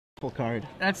card.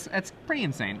 That's pretty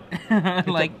insane.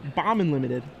 Like bomb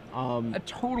unlimited. A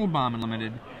total bomb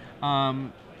unlimited.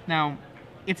 Now,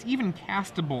 it's even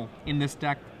castable in this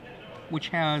deck, which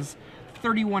has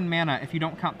 31 mana if you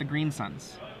don't count the green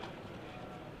suns.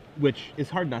 Which is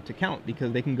hard not to count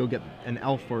because they can go get an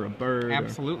elf or a bird.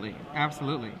 Absolutely,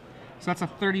 absolutely. So that's a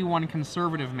 31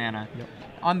 conservative mana. Yep.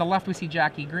 On the left, we see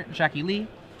Jackie Lee.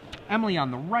 Emily on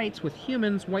the right with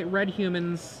humans, white-red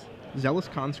humans. Zealous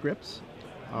Conscripts.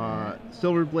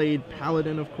 Silverblade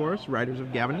Paladin, of course. Riders of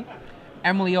Gavany.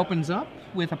 Emily opens up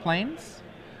with a Plains.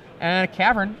 And a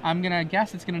Cavern. I'm going to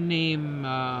guess it's going to name,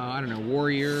 I don't know,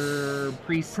 Warrior,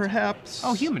 Priest. Perhaps.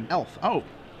 Oh, Human. Elf. Oh.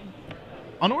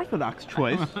 Unorthodox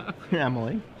choice,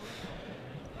 Emily.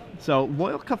 So,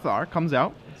 Loyal Cathar comes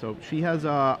out. So, she has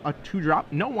a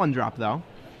 2-drop. No 1-drop, though.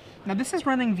 Now, this is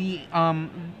running the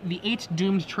 8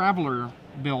 Doomed Traveler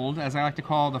build, as I like to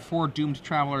call the 4 Doomed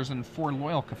Travelers and 4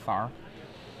 Loyal Cathar.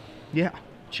 Yeah.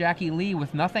 Jackie Lee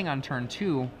with nothing on turn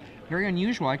 2. Very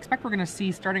unusual. I expect we're going to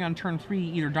see, starting on turn 3,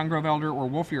 either Dungrove Elder or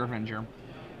Wolfear Avenger.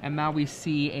 And now we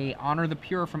see a Honor the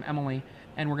Pure from Emily,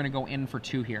 and we're going to go in for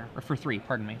 2 here. Or for 3,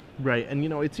 pardon me. Right, and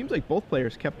it seems like both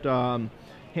players kept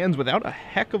hands without a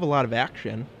heck of a lot of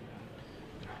action.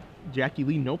 Jackie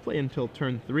Lee, no play until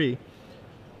turn 3.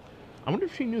 I wonder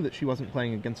if she knew that she wasn't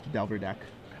playing against a Delver deck.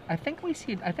 I think I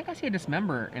see a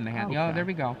Dismember in the hand. Okay. Yeah, there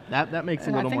we go. That makes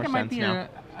a little more sense now.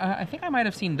 I think I might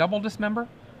have seen double Dismember.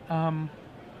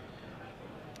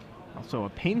 Also, a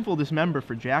painful Dismember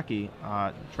for Jackie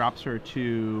drops her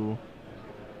to...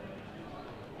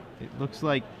 It looks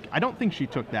like... I don't think she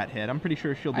took that hit. I'm pretty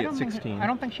sure she'll be at 16. I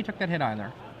don't think she took that hit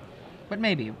either. But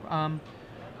maybe. The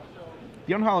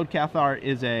Unhallowed Cathar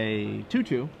is a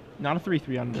 2/2, not a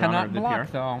 3/3 on the Honor of the Pure.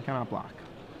 Cannot block, though. Cannot block.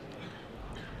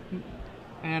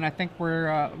 And I think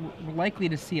we're likely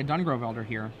to see a Dungrove Elder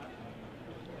here.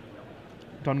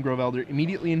 Dungrove Elder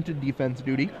immediately into defense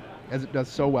duty, as it does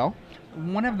so well.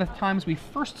 One of the times we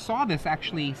first saw this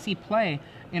actually see play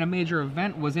in a major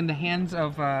event was in the hands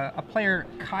of a player,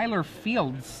 Kyler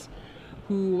Fields,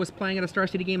 who was playing at a Star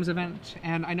City Games event.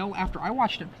 And I know after I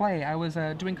watched it play, I was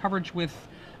doing coverage with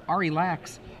Ari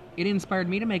Lax. It inspired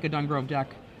me to make a Dungrove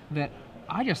deck that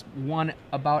I just won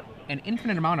about an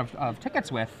infinite amount of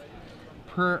tickets with,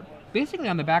 basically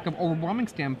on the back of Overwhelming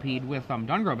Stampede with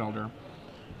Dungrove Elder.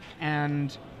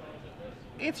 And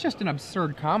it's just an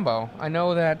absurd combo. I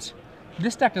know that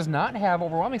this deck does not have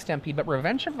Overwhelming Stampede, but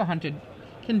Revenge of the Hunted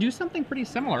can do something pretty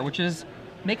similar, which is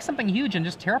make something huge and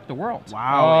just tear up the world.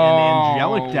 Wow, and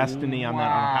Angelic Destiny on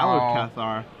that Unhallowed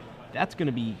Cathar. That's going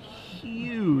to be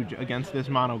huge against this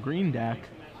mono green deck.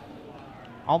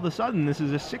 All of a sudden, this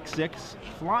is a 6/6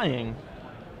 flying,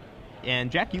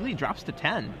 and Jackie Lee drops to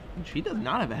 10. She does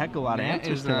not have a heck of a lot of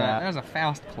answers to that. That is a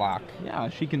fast clock. Yeah,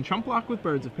 she can chump block with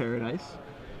Birds of Paradise.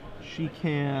 She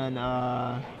can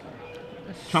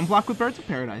chump block with Birds of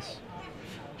Paradise.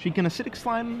 She can Acidic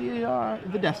Slime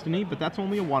the Destiny, but that's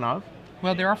only a 1 of.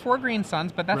 Well, there are 4 green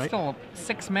suns, but that's right. Still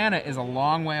 6 mana is a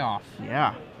long way off.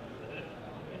 Yeah.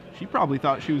 She probably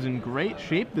thought she was in great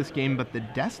shape this game, but the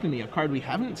Destiny, a card we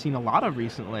haven't seen a lot of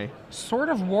recently. Sword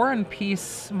of War and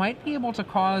Peace might be able to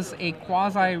cause a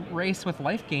quasi-race with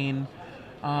life gain,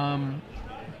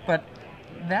 but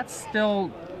that's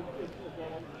still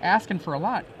asking for a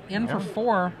lot. In for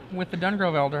 4 with the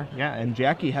Dungrove Elder. Yeah, and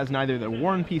Jackie has neither the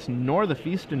War and Peace nor the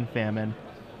Feast and Famine,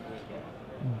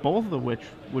 both of which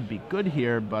would be good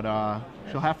here, but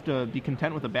she'll have to be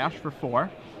content with a bash for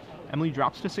 4. Emily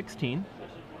drops to 16.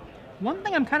 One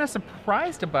thing I'm kind of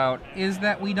surprised about is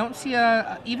that we don't see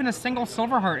even a single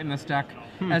Silverheart in this deck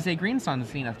as a Green Sun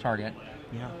Zenith target.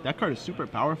 Yeah, that card is super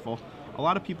powerful. A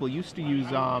lot of people used to use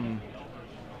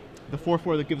the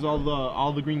 4/4 that gives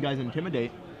all the green guys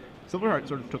Intimidate. Silverheart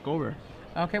sort of took over.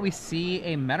 Okay, we see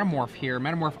a Metamorph here.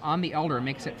 Metamorph on the Elder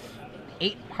makes it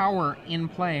 8 power in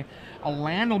play. A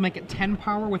land will make it 10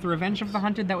 power. With Revenge of the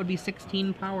Hunted, that would be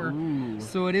 16 power. Ooh.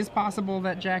 So it is possible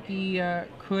that Jackie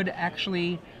could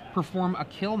actually perform a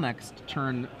kill next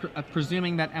turn,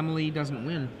 presuming that Emily doesn't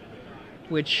win,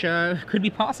 which could be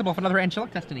possible if another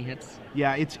Angelic Destiny hits.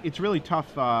 Yeah, it's really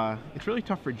tough. It's really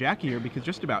tough for Jackie here because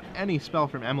just about any spell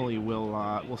from Emily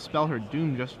will spell her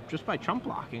doom just by chump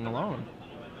blocking alone.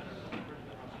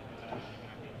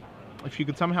 If she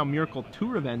could somehow miracle 2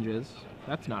 Revenges,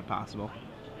 that's not possible.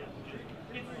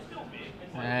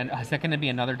 And is that going to be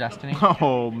another Destiny?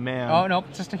 Oh man. Oh nope,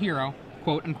 it's just a hero.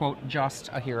 Quote unquote, just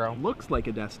a hero. Looks like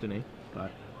a Destiny,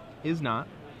 but is not.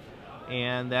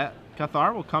 And that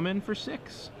Cathar will come in for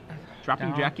 6, dropping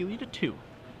Down. Jackie Lee to 2.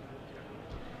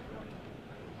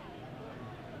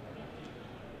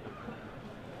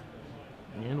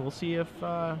 And we'll see if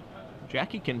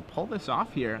Jackie can pull this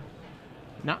off here.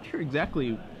 Not sure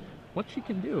exactly what she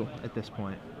can do at this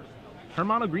point. Her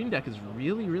mono green deck is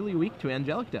really, really weak to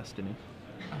Angelic Destiny.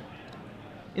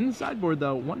 In the sideboard,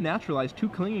 though, 1 Naturalize, 2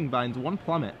 Clinging Vines, 1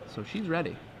 Plummet, so she's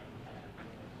ready.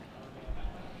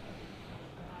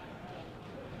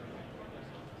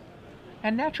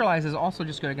 And Naturalize is also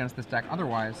just good against this deck.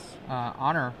 Otherwise,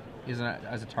 Honor is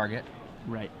as a target.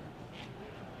 Right.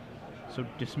 So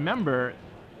Dismember,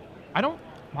 I don't...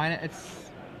 Mine, is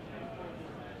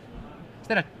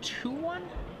that a 2/1?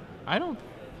 I don't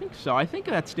think so. I think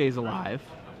that stays alive.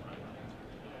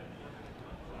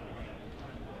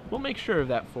 We'll make sure of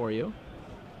that for you.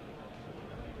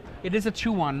 It is a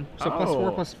 2/1, so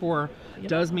 +4/+4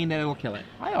 does mean that it'll kill it.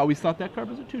 I always thought that card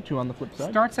was a 2/2 on the flip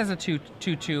side. Starts as a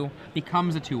 2/2,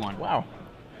 becomes a 2/1. Wow.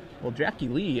 Well, Jackie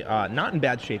Lee, not in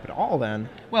bad shape at all then.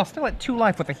 Well, still at 2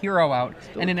 life with a hero out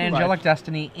and an Angelic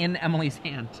Destiny in Emily's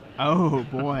hand. Oh,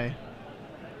 boy.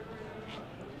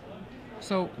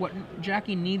 So what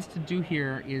Jackie needs to do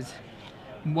here is,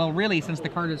 well, really, since the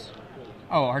card is...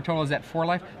 Oh, her total is at 4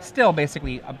 life. Still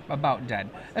basically about dead.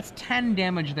 That's 10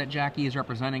 damage that Jackie is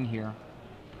representing here.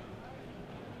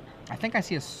 I think I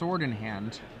see a sword in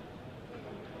hand.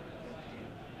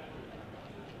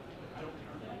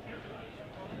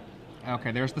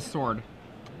 Okay, there's the sword.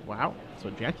 Wow.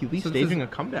 So Jackie Lee staging a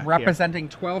comeback representing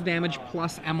 12 damage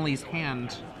plus Emily's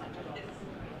hand.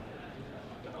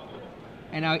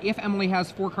 And now if Emily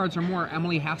has 4 cards or more,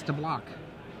 Emily has to block.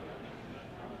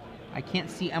 I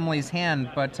can't see Emily's hand,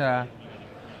 but... I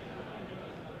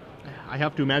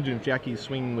have to imagine if Jackie's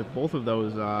swinging with both of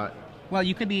those... Well,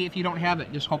 you could be, if you don't have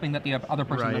it, just hoping that the other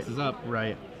person messes up.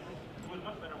 Right.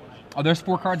 Oh, there's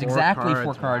 4 cards. Exactly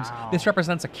 4 cards. Wow. This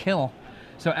represents a kill.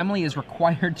 So Emily is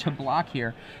required to block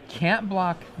here. Can't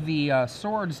block the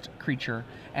swords creature,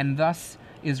 and thus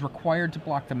is required to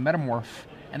block the Metamorph.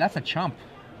 And that's a chump.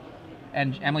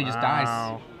 And Emily just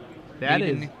dies. That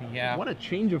is, what a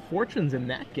change of fortunes in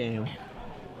that game.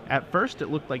 At first, it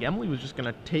looked like Emily was just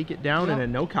going to take it down in a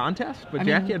no contest, but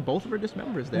Jackie had both of her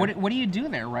dismembers there. What do you do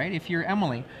there, right? If you're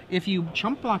Emily, if you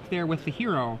chump block there with the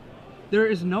hero, there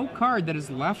is no card that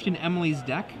is left in Emily's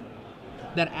deck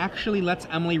that actually lets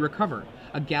Emily recover.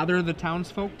 A Gather of the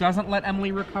Townsfolk doesn't let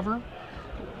Emily recover.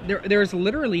 There's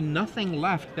literally nothing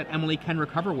left that Emily can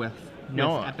recover with.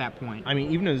 No, at that point. I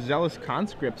mean, even a Zealous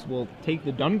Conscripts will take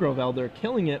the Dungrove Elder,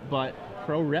 killing it, but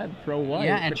pro-red, pro-white.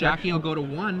 Yeah, and Jackie will go to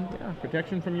 1. Yeah,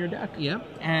 protection from your deck. Yeah,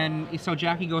 and so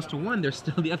Jackie goes to 1. There's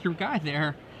still the other guy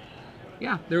there.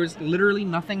 Yeah, there was literally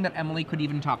nothing that Emily could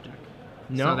even top deck.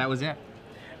 No. So that was it.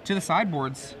 To the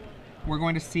sideboards, we're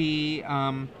going to see...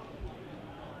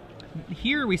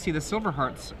 here we see the Silver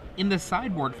Hearts in the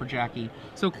sideboard for Jackie.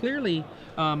 So clearly,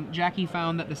 Jackie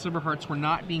found that the Silver Hearts were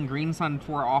not being green sunned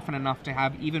for often enough to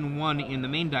have even 1 in the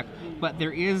main deck. But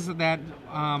there is that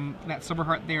that Silver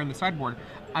Heart there in the sideboard.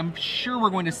 I'm sure we're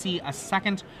going to see a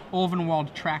second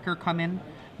Ulvenwald Tracker come in.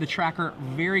 The Tracker,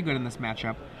 very good in this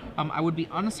matchup. I would be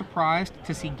unsurprised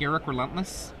to see Carrigg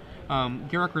Relentless.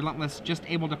 Carrigg Relentless just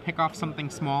able to pick off something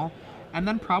small. And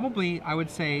then probably, I would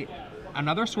say,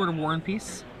 another Sword of War and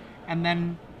Peace. And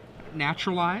then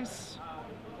Naturalize.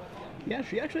 Yeah,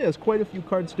 she actually has quite a few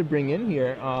cards to bring in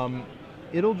here.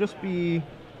 It'll just be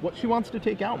what she wants to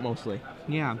take out, mostly.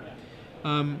 Yeah.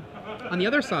 On the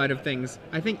other side of things,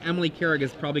 I think Emily Carrigg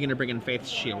is probably going to bring in Faith's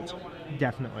Shield.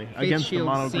 Definitely. Faith's Against Shield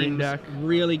the mono green deck.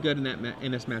 Really good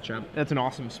in this matchup. That's an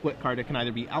awesome split card. It can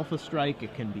either be Alpha Strike,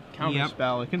 it can be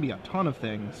Counterspell, it can be a ton of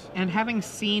things. And having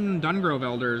seen Dungrove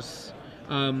Elders,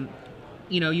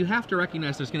 you know, you have to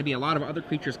recognize there's going to be a lot of other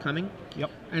creatures coming. Yep.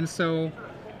 And so,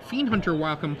 Fiend Hunter,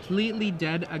 while completely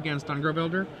dead against Dungrove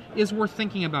Elder, is worth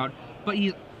thinking about.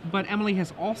 But Emily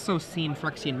has also seen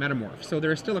Phyrexian Metamorph, so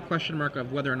there is still a question mark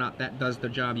of whether or not that does the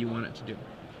job you want it to do.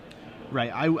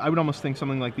 Right. I would almost think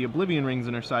something like the Oblivion Rings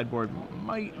in her sideboard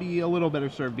might be a little better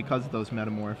served because of those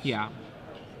Metamorphs. Yeah.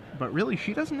 But really,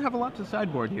 she doesn't have a lot to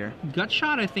sideboard here.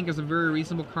 Gutshot, I think, is a very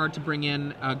reasonable card to bring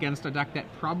in against a deck that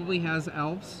probably has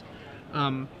Elves.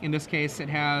 In this case, it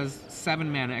has 7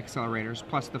 mana accelerators,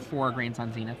 plus the 4 Grain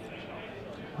Sun Zenith.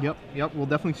 Yep. We'll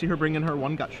definitely see her bring in her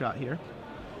 1 Gutshot here.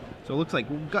 So it looks like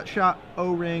Gutshot,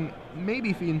 O-Ring,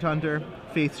 maybe Fiend Hunter,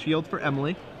 Faith's Shield for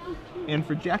Emily. And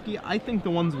for Jackie, I think the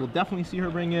ones we'll definitely see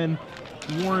her bring in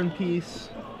War and Peace,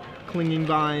 Clinging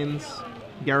Vines,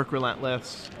 Carrigg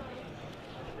Relentless.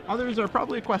 Others are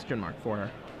probably a question mark for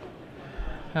her.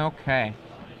 Okay.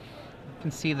 You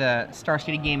can see the Star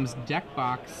City Games deck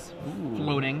box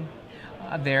floating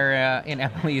there in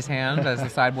Emily's hand as the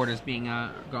sideboard is being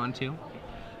gone to.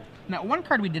 Now, one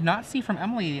card we did not see from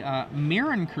Emily,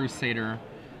 Mirren Crusader.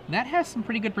 That has some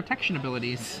pretty good protection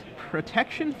abilities.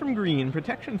 Protection from green,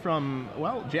 protection from,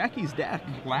 well, Jackie's deck.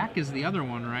 Black is the other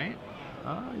one, right?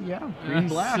 Yeah,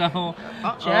 green-black. So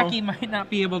Jackie might not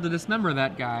be able to dismember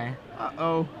that guy.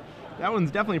 Uh-oh. That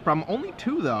one's definitely a problem. Only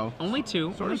 2, though. Only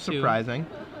 2. Sort of surprising.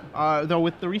 Though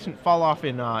with the recent fall-off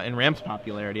in Ram's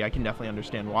popularity, I can definitely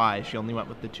understand why. She only went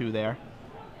with the 2 there.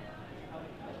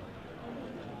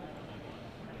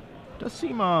 Does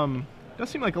seem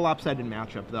like a lopsided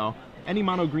matchup, though. Any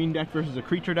mono green deck versus a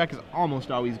creature deck is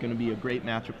almost always going to be a great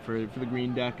matchup for the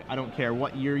green deck. I don't care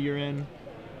what year you're in,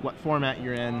 what format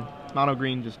you're in. Mono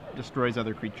green just destroys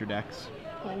other creature decks.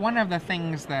 One of the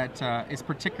things that is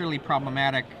particularly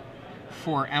problematic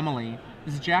for Emily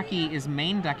is Jackie is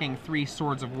main decking 3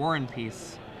 Swords of War and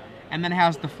Peace, and then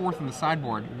has the 4th in the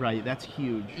sideboard. Right, that's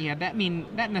huge. Yeah, that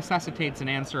necessitates an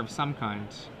answer of some kind,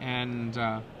 and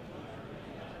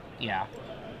yeah.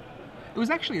 It was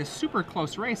actually a super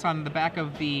close race on the back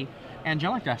of the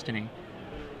Angelic Destiny,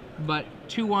 but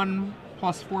 2/1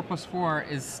 plus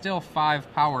 4/4 is still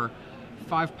 5 power.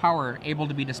 5 power able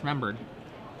to be dismembered.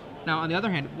 Now, on the other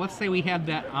hand, let's say we had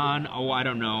that on, I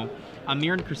don't know, a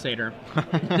Mirran Crusader.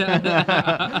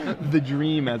 The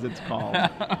dream, as it's called.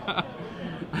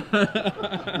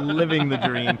 Living the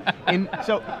dream.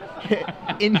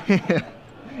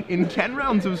 In 10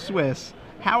 rounds of Swiss,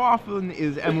 how often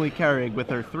is Emily Carrigg, with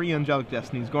her 3 Angelic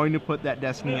Destinies, going to put that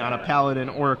destiny on a Paladin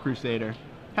or a Crusader?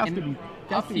 Has to be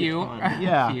a few.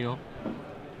 Yeah. A few.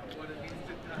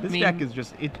 This deck is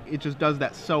just, it just does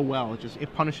that so well.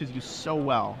 It punishes you so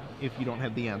well if you don't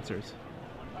have the answers.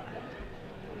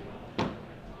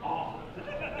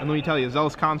 And let me tell you,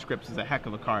 Zealous Conscripts is a heck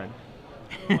of a card.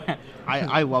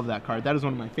 I love that card. That is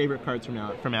one of my favorite cards from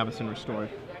Avacyn Restored.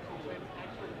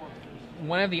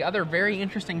 One of the other very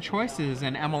interesting choices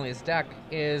in Emily's deck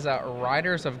is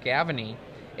Riders of Gavany,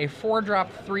 a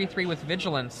 4-drop 3/3 with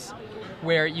Vigilance,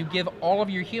 where you give all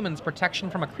of your humans protection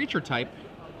from a creature type.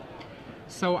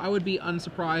 So I would be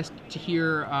unsurprised to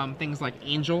hear things like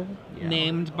Angel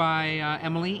named by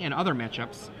Emily in other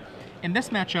matchups. In this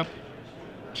matchup,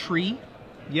 Tree.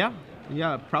 Yeah,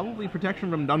 probably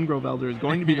protection from Dungrovelder is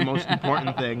going to be the most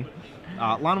important thing.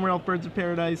 Llanowar Elf, Birds of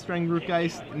Paradise, Strangleroot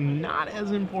Geist, not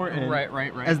as important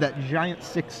right. as that giant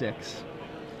 6/6.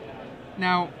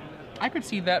 Now, I could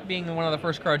see that being one of the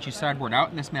first cards you sideboard out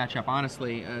in this matchup,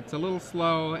 honestly. It's a little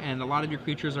slow, and a lot of your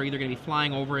creatures are either going to be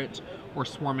flying over it or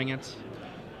swarming it.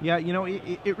 Yeah, you know,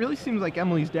 it really seems like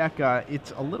Emily's deck,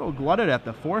 it's a little glutted at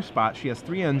the 4 spot. She has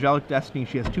 3 Angelic Destiny,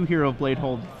 she has 2 Hero of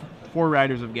Bladehold, 4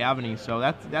 Riders of Gavany, so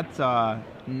that's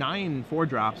 9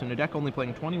 4-drops in a deck only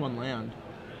playing 21 land.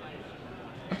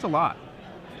 That's a lot.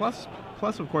 Plus,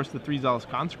 of course, the 3 Zealous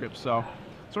Conscripts, so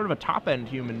sort of a top-end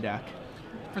human deck.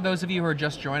 For those of you who are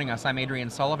just joining us, I'm Adrian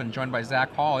Sullivan, joined by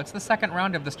Zach Hall. It's the second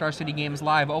round of the Star City Games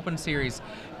Live Open Series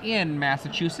in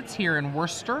Massachusetts, here in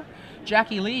Worcester.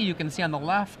 Jackie Lee, you can see on the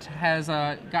left, has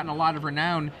gotten a lot of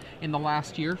renown in the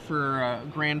last year for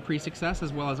Grand Prix success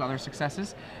as well as other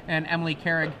successes. And Emily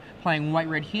Carrigg playing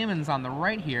White-Red Humans on the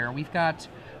right here. We've got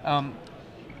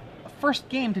first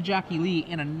game to Jackie Lee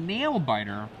in a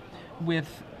nail-biter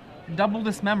with double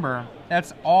dismember.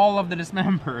 That's all of the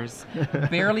dismembers.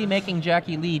 Barely making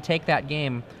Jackie Lee take that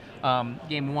game,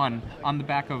 game 1, on the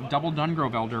back of double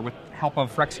Dungrovelder with help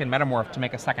of Phyrexian Metamorph to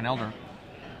make a second Elder.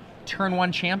 Turn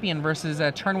 1 champion versus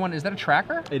turn 1, is that a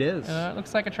tracker? It is. It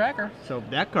looks like a tracker. So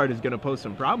that card is going to pose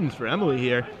some problems for Emily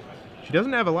here. She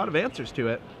doesn't have a lot of answers to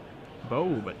it.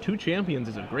 But 2 champions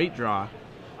is a great draw.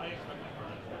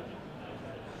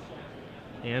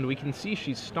 And we can see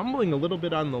she's stumbling a little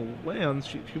bit on the lands.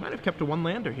 She might have kept a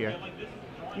 1-lander here.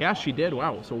 Yeah, she did.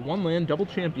 Wow. So 1 land, double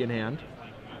champion hand.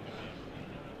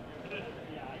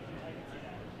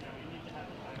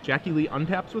 Jackie Lee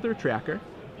untaps with her tracker.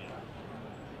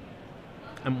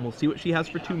 And we'll see what she has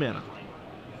for 2 mana.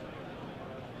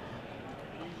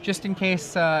 Just in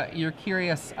case you're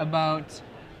curious about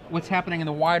what's happening in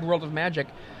the wide world of Magic,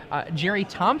 Jerry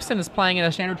Thompson is playing in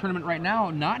a standard tournament right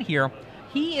now, not here.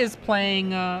 He is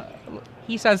playing,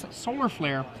 he says, Solar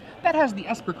Flare. That has the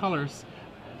Esper colors.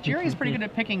 Jerry's pretty good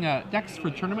at picking decks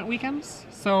for tournament weekends,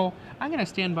 so I'm going to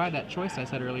stand by that choice I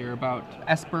said earlier about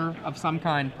Esper of some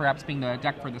kind perhaps being the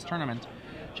deck for this tournament.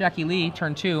 Jackie Lee,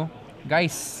 turn 2,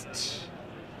 Geist.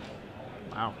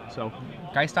 Wow, so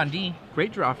Geist on D.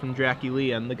 Great draw from Jackie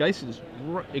Lee, and the Geist is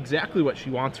exactly what she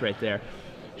wants right there.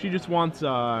 She just wants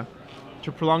to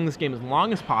prolong this game as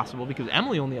long as possible because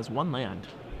Emily only has 1 land.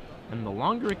 And the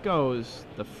longer it goes,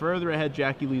 the further ahead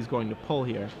Jackie Lee's going to pull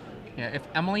here. Yeah, if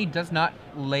Emily does not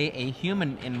lay a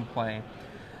human in play,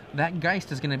 that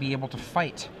Geist is going to be able to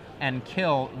fight and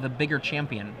kill the bigger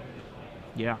champion.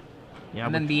 Yeah. Yeah,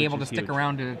 and then be able to is stick huge.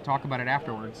 around to talk about it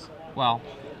afterwards. Well,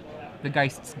 the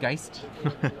Geist's Geist.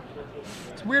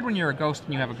 It's weird when you're a ghost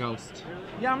and you have a ghost.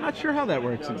 Yeah, I'm not sure how that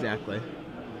works exactly.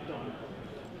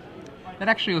 That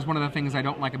actually was one of the things I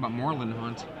don't like about Moreland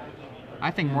Hunt.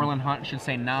 I think Moreland Hunt should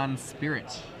say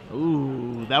non-spirit.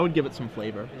 Ooh, that would give it some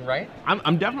flavor. Right?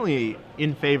 I'm definitely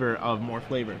in favor of more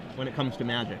flavor when it comes to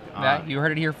Magic. You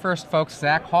heard it here first, folks.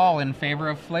 Zach Hall in favor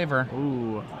of flavor.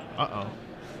 Ooh, uh-oh.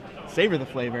 Savor the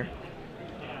flavor.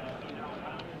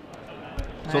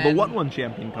 So the And 1/1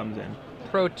 champion comes in.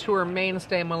 Pro Tour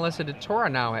mainstay Melissa DeTora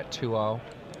now at 2-0.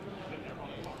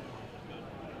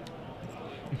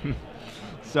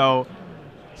 So,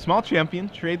 small champion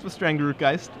trades with Strangerroot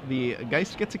Geist. The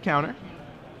Geist gets a counter.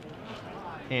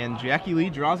 And Jackie Lee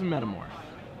draws a Metamorph.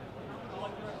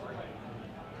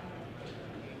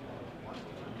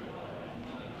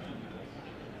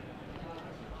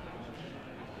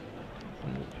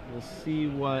 We'll see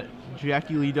what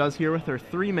Jackie Lee does here with her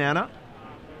 3 mana.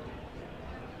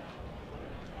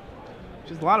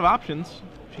 She has a lot of options.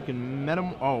 She can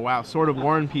oh wow, Sword of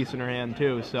War and Peace in her hand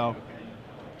too, so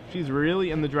she's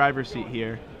really in the driver's seat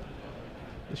here.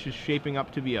 This is shaping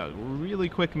up to be a really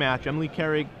quick match. Emily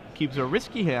Carrigg keeps a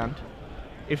risky hand.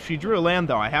 If she drew a land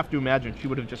though, I have to imagine she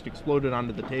would have just exploded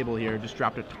onto the table here, just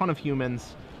dropped a ton of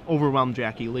humans, overwhelmed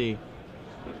Jackie Lee.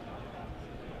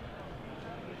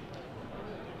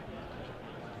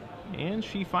 And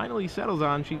she finally settles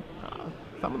on, she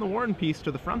thumbing the War and Peace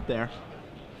to the front there.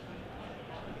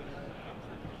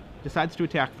 Decides to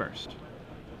attack first.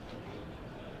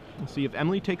 We'll see if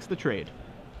Emily takes the trade.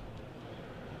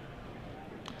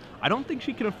 I don't think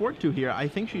she can afford to here. I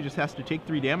think she just has to take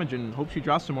 3 damage and hope she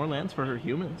draws some more lands for her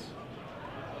humans.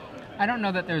 I don't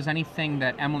know that there's anything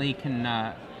that Emily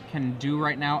can do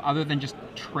right now other than just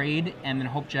trade and then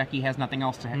hope Jackie has nothing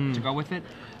else to go with it.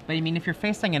 But I mean, if you're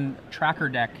facing a tracker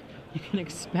deck, you can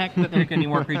expect that there can be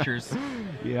more creatures.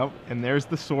 Yep, and there's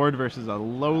the sword versus a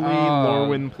lowly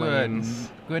Lorwyn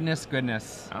Plains.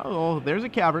 Goodness. Oh, there's a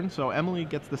cavern, so Emily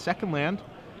gets the second land.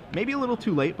 Maybe a little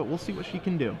too late, but we'll see what she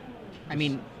can do. I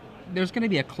mean, there's going to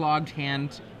be a clogged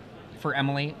hand for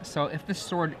Emily, so if this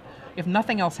sword, if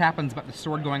nothing else happens but the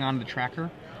sword going on the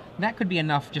tracker, that could be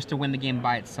enough just to win the game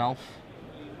by itself.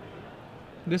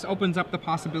 This opens up the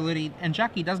possibility, and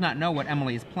Jackie does not know what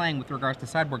Emily is playing with regards to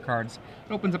sideboard cards.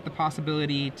 It opens up the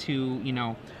possibility to, you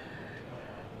know,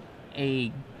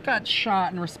 a gut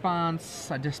shot in response,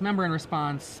 a dismember in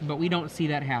response, but we don't see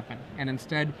that happen. And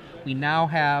instead, we now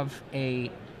have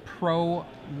a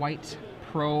pro-white,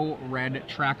 pro-red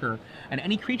tracker. And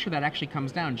any creature that actually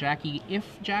comes down, Jackie, if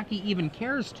Jackie even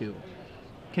cares to,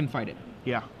 can fight it.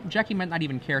 Yeah. Jackie might not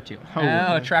even care to.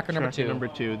 Tracker number 2. Number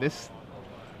 2. This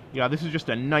is just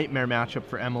a nightmare matchup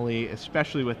for Emily,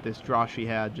 especially with this draw she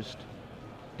had. Just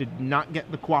did not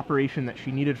get the cooperation that she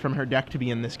needed from her deck to be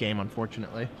in this game,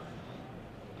 unfortunately.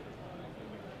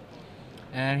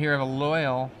 And here we have a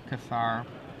loyal Cathar.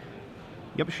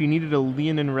 Yep, she needed a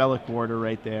Leonin Relic Warder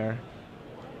right there.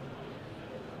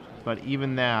 But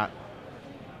even that,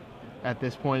 at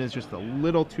this point, is just a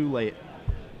little too late.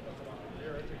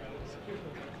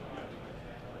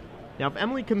 Now, if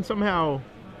Emily can somehow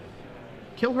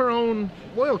kill her own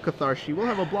loyal Cathar, she will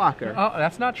have a blocker. Oh,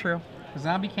 that's not true.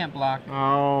 Zombie can't block.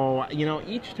 Oh, you know,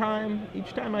 each time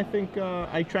I think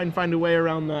I try and find a way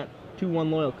around that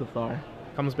 2/1 loyal Cathar.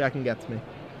 Comes back and gets me.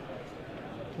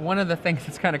 One of the things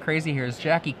that's kind of crazy here is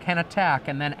Jackie can attack,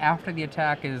 and then after the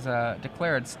attack is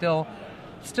declared, still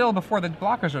before the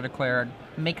blockers are declared,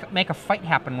 make a fight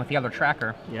happen with the other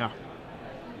tracker. Yeah.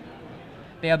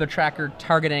 The other tracker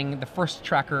targeting the first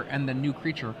tracker and the new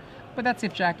creature. But that's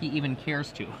if Jackie even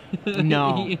cares to.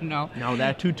 No. You know? No,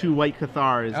 that 2/2 white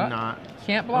Cathar is not.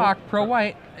 Can't block.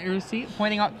 Pro-white. You see?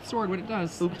 Pointing out the sword, what it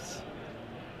does. Oops.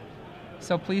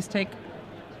 So please take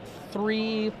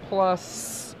 3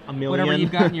 plus $1 million. whatever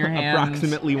you've got in your hand.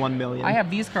 Approximately 1 million. I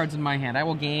have these cards in my hand. I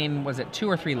will gain, was it 2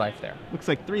 or 3 life there? Looks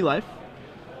like 3 life.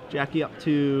 Jackie up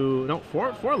to, no,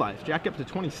 4 life. Jackie up to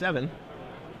 27.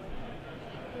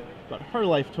 But her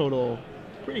life total,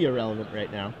 pretty irrelevant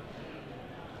right now.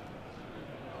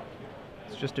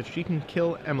 It's just if she can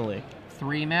kill Emily.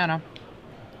 3 mana.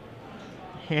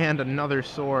 And another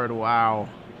sword, wow.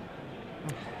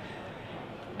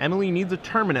 Emily needs a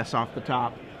Terminus off the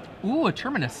top. Ooh, a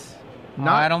Terminus.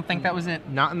 Not- I don't think that was it.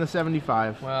 Not in the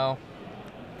 75. Well,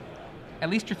 at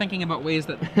least you're thinking about ways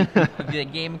that the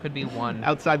game could be won.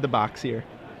 Outside the box here.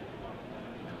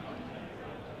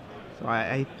 So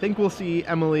I think we'll see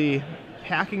Emily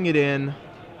packing it in.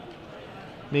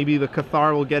 Maybe the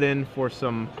Cathar will get in for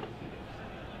some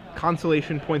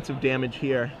consolation points of damage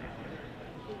here.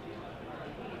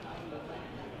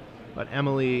 But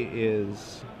Emily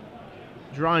is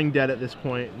drawing dead at this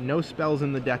point. No spells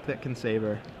in the deck that can save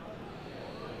her.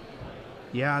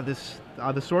 Yeah, this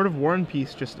the Sword of War and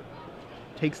Peace just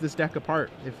takes this deck apart.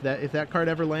 If that card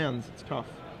ever lands, it's tough.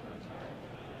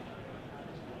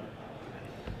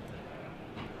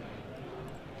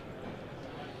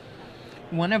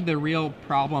 One of the real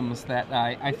problems that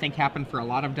I think happened for a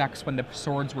lot of decks when the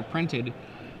swords were printed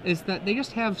is that they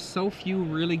just have so few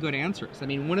really good answers. I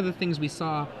mean, one of the things we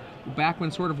saw back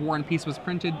when Sword of War and Peace was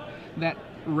printed, that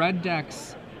red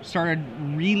decks started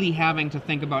really having to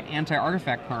think about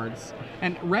anti-artifact cards.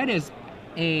 And red as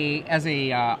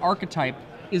a archetype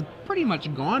is pretty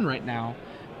much gone right now.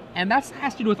 And that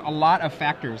has to do with a lot of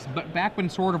factors. But back when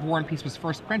Sword of War and Peace was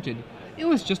first printed, it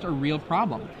was just a real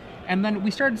problem. And then we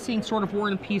started seeing Sword of War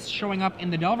and Peace showing up in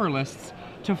the Delver lists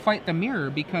to fight the mirror,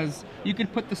 because you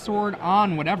could put the sword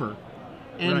on whatever,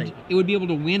 and it would be able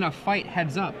to win a fight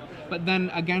heads up. But then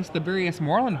against the various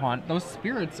Moorland Haunt, those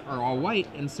spirits are all white,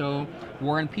 and so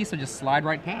War and Peace will just slide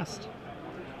right past.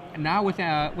 And now with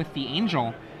the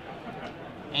Angel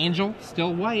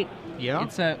still white. Yeah,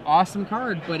 it's an awesome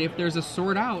card, but if there's a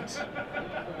sword out,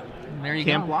 there you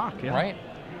can't go. block. Yeah. Right.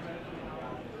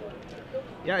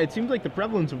 Yeah, it seems like the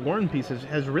prevalence of War and Peace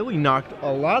has really knocked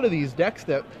a lot of these decks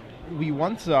that we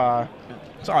once saw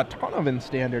a ton of in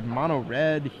Standard. Mono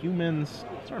red, humans,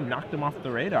 sort of knocked them off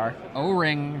the radar.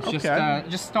 O-Ring, Okay.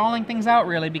 just stalling things out,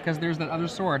 really, because there's that other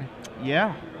sword.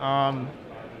 Yeah.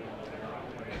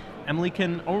 Emily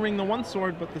can O-Ring the one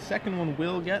sword, but the second one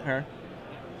will get her.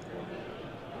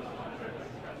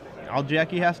 All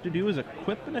Jackie has to do is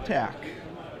equip and attack.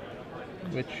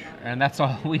 And that's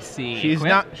all we see. She's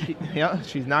not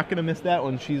going to miss that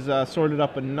one. She's sorted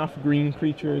up enough green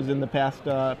creatures in the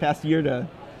past year to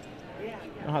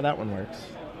know how that one works.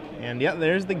 And yeah,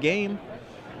 there's the game.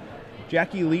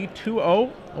 Jackie Lee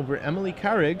 2-0 over Emily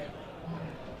Carrigg.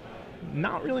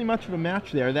 Not really much of a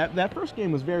match there. That first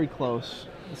game was very close.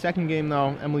 The second game,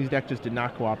 though, Emily's deck just did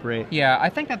not cooperate. Yeah, I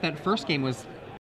think that first game was